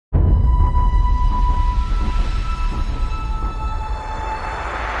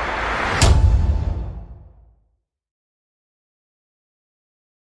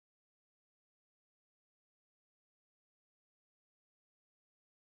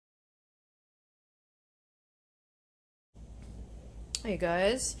Hey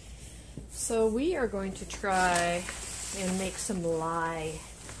guys, so we are going to try and make some lye.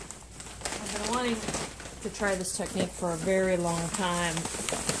 I've been wanting to try this technique for a very long time,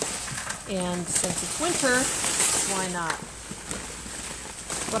 and since it's winter, why not?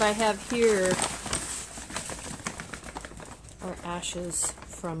 What I have here are ashes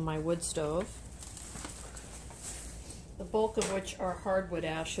from my wood stove, the bulk of which are hardwood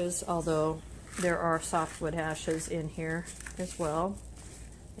ashes, although there are softwood ashes in here as well,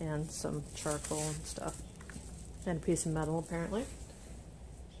 and some charcoal and stuff, and a piece of metal apparently.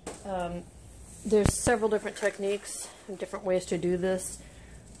 There's several different techniques and different ways to do this.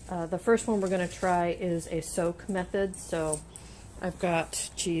 The first one we're going to try is a soak method. So I've got,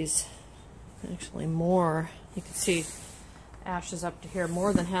 actually more. You can see ashes up to here,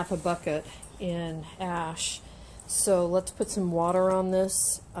 more than half a bucket in ash. So let's put some water on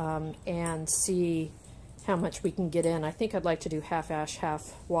this and see how much we can get in. I think I'd like to do half ash,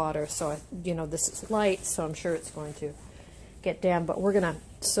 half water. So, this is light, so I'm sure it's going to get down. But we're going to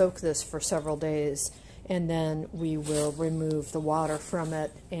soak this for several days, and then we will remove the water from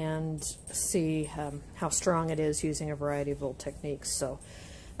it and see how strong it is using a variety of old techniques. So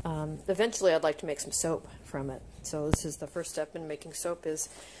eventually I'd like to make some soap from it. So this is the first step in making soap, is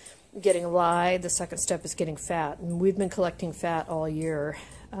getting lye. The second step is getting fat, and we've been collecting fat all year.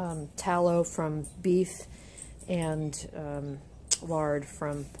 Tallow from beef and lard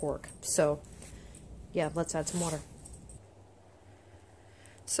from pork. So yeah, let's add some water.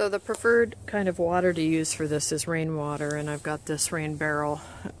 So the preferred kind of water to use for this is rainwater, and I've got this rain barrel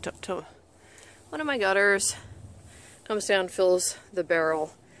hooked up to one of my gutters. Comes down, fills the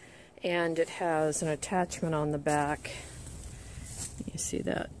barrel, and it has an attachment on the back. You see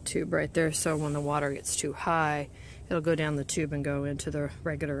that tube right there, so when the water gets too high, it'll go down the tube and go into the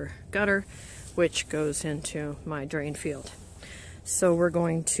regular gutter, which goes into my drain field. So we're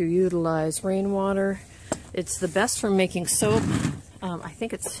going to utilize rainwater. It's the best for making soap. I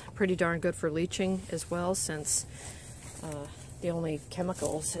think it's pretty darn good for leaching as well, since the only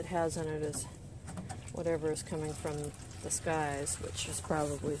chemicals it has in it is whatever is coming from the skies, which is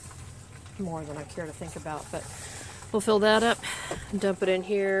probably more than I care to think about. But we'll fill that up, dump it in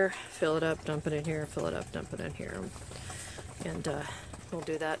here, fill it up, dump it in here, fill it up, dump it in here. And we'll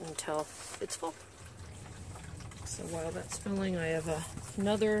do that until it's full. So while that's filling, I have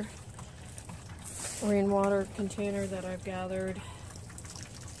another rainwater container that I've gathered.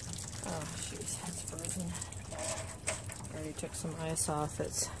 Oh, jeez, it's frozen. I already took some ice off.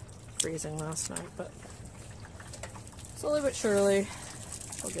 It's freezing last night, but slowly but surely,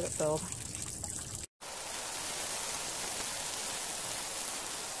 we'll get it filled.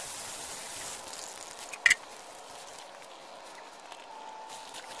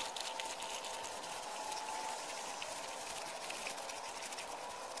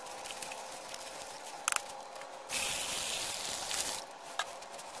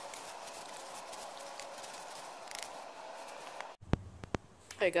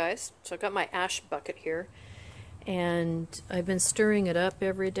 Hey guys, so I've got my ash bucket here, and I've been stirring it up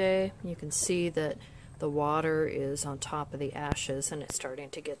every day. You can see that the water is on top of the ashes, and it's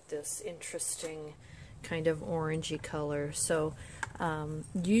starting to get this interesting kind of orangey color. So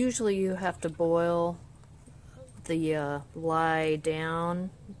usually you have to boil the lye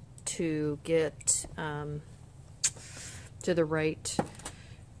down to get to the right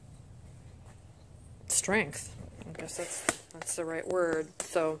strength. I guess that's the right word.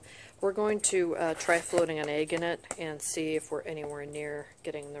 So we're going to try floating an egg in it and see if we're anywhere near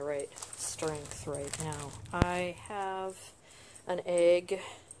getting the right strength right now. I have an egg.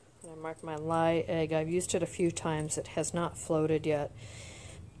 I marked my lye egg. I've used it a few times. It has not floated yet,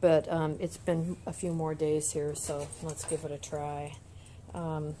 but it's been a few more days here, so let's give it a try.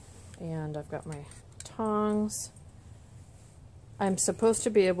 And I've got my tongs. I'm supposed to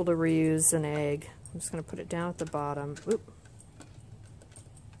be able to reuse an egg. I'm just going to put it down at the bottom. Oop.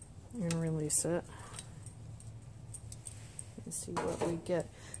 And release it. And see what we get.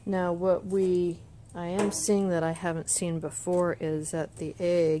 Now I am seeing that I haven't seen before is that the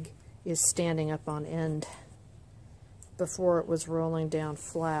egg is standing up on end. Before it was rolling down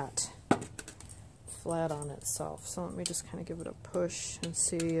flat on itself. So let me just kind of give it a push and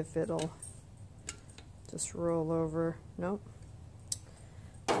see if it'll just roll over. Nope.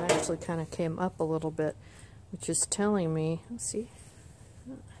 It actually kind of came up a little bit, which is telling me, let's see,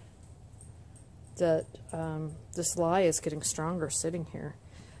 that this lye is getting stronger sitting here.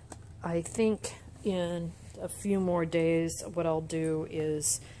 I think in a few more days what I'll do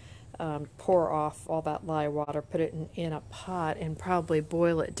is pour off all that lye water, put it in a pot, and probably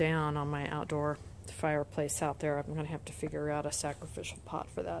boil it down on my outdoor fireplace out there. I'm going to have to figure out a sacrificial pot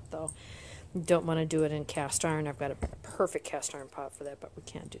for that, though. Don't want to do it in cast iron. I've got a perfect cast iron pot for that, but we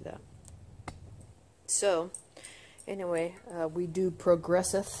can't do that. So, anyway, we do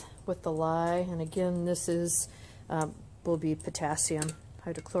progresseth with the lye, and again, this is will be potassium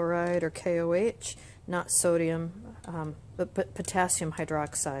hydrochloride, or KOH, not sodium, but potassium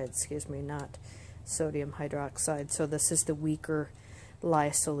hydroxide, excuse me, not sodium hydroxide. So this is the weaker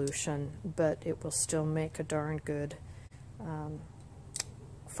lye solution, but it will still make a darn good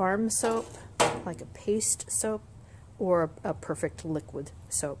farm soap, like a paste soap, or a perfect liquid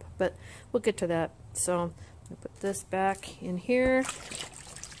soap. But we'll get to that. So I put this back in here.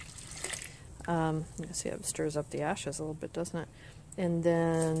 You can see it stirs up the ashes a little bit, doesn't it? And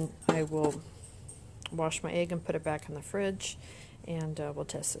then I will wash my egg and put it back in the fridge, and we'll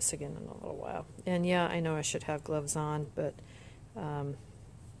test this again in a little while. And yeah, I know I should have gloves on, but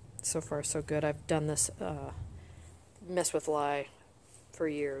so far so good. I've done this mess with lye for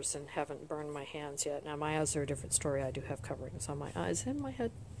years and haven't burned my hands yet. Now my eyes are a different story. I do have coverings on my eyes and my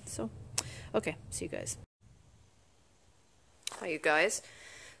head. So, okay, see you guys. Hi, you guys.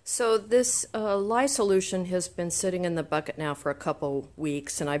 So this lye solution has been sitting in the bucket now for a couple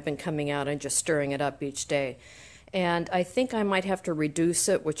weeks, and I've been coming out and just stirring it up each day. And I think I might have to reduce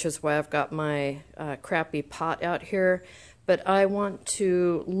it, which is why I've got my crappy pot out here. But I want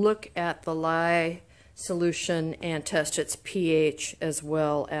to look at the lye solution and test its pH, as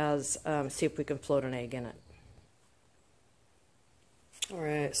well as see if we can float an egg in it.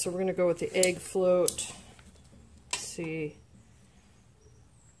 Alright, so we're going to go with the egg float. Let's see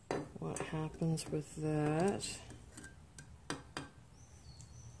what happens with that.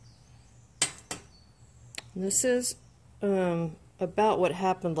 And this is about what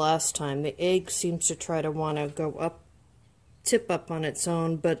happened last time. The egg seems to try to want to go up, tip up on its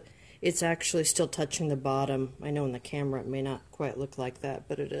own, but it's actually still touching the bottom. I know in the camera it may not quite look like that,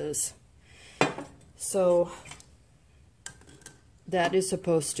 but it is. So that is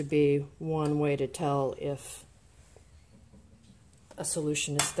supposed to be one way to tell if a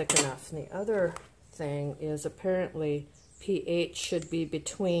solution is thick enough. And the other thing is apparently pH should be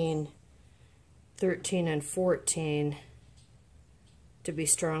between 13 and 14 to be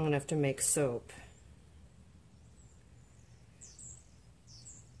strong enough to make soap.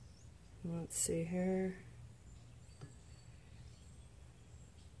 Let's see here.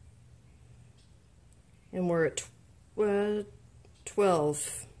 And we're at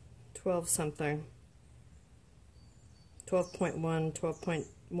 12 something. 12.1,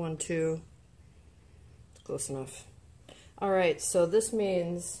 12.12. Close enough. Alright, so this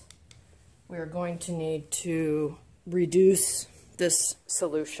means we're going to need to reduce this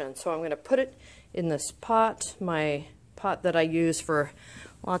solution. So I'm going to put it in this pot, my pot that I use for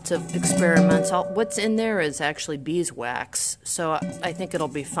lots of experiments. What's in there is actually beeswax, so I think it'll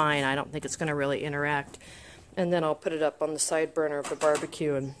be fine. I don't think it's going to really interact. And then I'll put it up on the side burner of the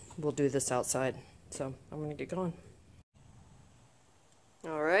barbecue, and we'll do this outside. So I'm going to get going.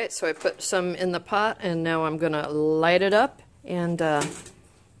 Alright, so I put some in the pot, and now I'm going to light it up and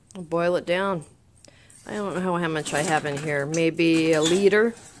boil it down. I don't know how much I have in here. Maybe a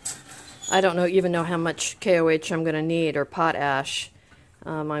liter. I don't even know how much KOH I'm going to need, or potash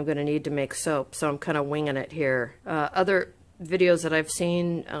I'm going to need to make soap, so I'm kind of winging it here. Other videos that I've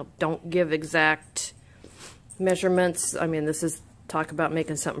seen don't give exact measurements. I mean, this is talk about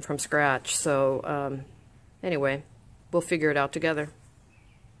making something from scratch, so anyway, we'll figure it out together.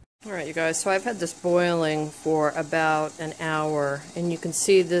 Alright, you guys, so I've had this boiling for about an hour, and you can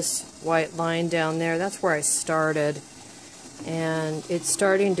see this white line down there. That's where I started, and it's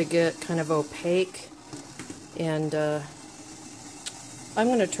starting to get kind of opaque, and I'm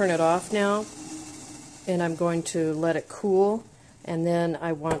going to turn it off now, and I'm going to let it cool, and then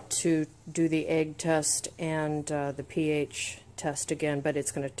I want to do the egg test and the pH test again, but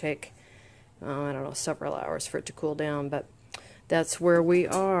it's going to take, I don't know, several hours for it to cool down, but that's where we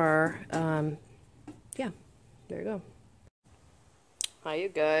are. Yeah, there you go. Hi, you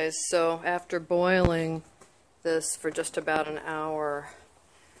guys. So after boiling this for just about an hour,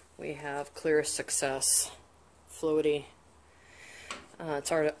 we have clear success. Floaty.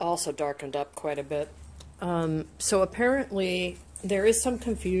 It's already also darkened up quite a bit. So apparently there is some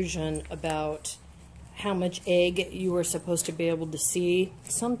confusion about how much egg you are supposed to be able to see.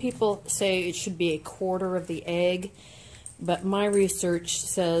 Some people say it should be 1/4 of the egg, but my research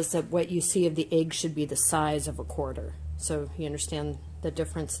says that what you see of the egg should be the size of 1/4. So you understand the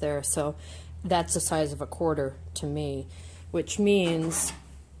difference there. So that's the size of 1/4 to me, which means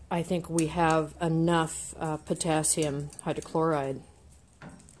I think we have enough potassium hydrochloride.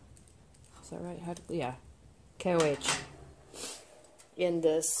 that right? Yeah, KOH in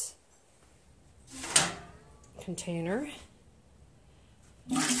this container.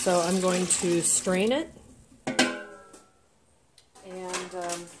 So I'm going to strain it, and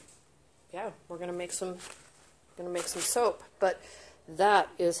yeah, we're gonna make some soap. But that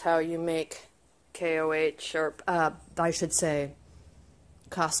is how you make KOH, or I should say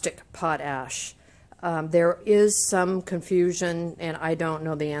caustic potash. There is some confusion, and I don't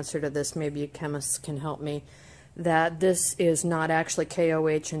know the answer to this. Maybe chemists can help me. That this is not actually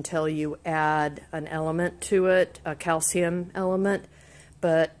KOH until you add an element to it, a calcium element.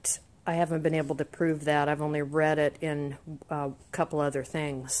 But I haven't been able to prove that. I've only read it in a couple other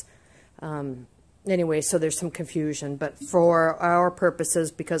things. Anyway, so there's some confusion. But for our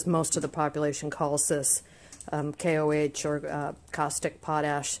purposes, because most of the population calls this KOH or caustic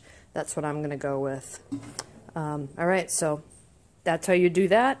potash, that's what I'm going to go with. All right, so that's how you do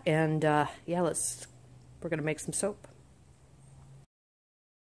that. And yeah, we're going to make some soap.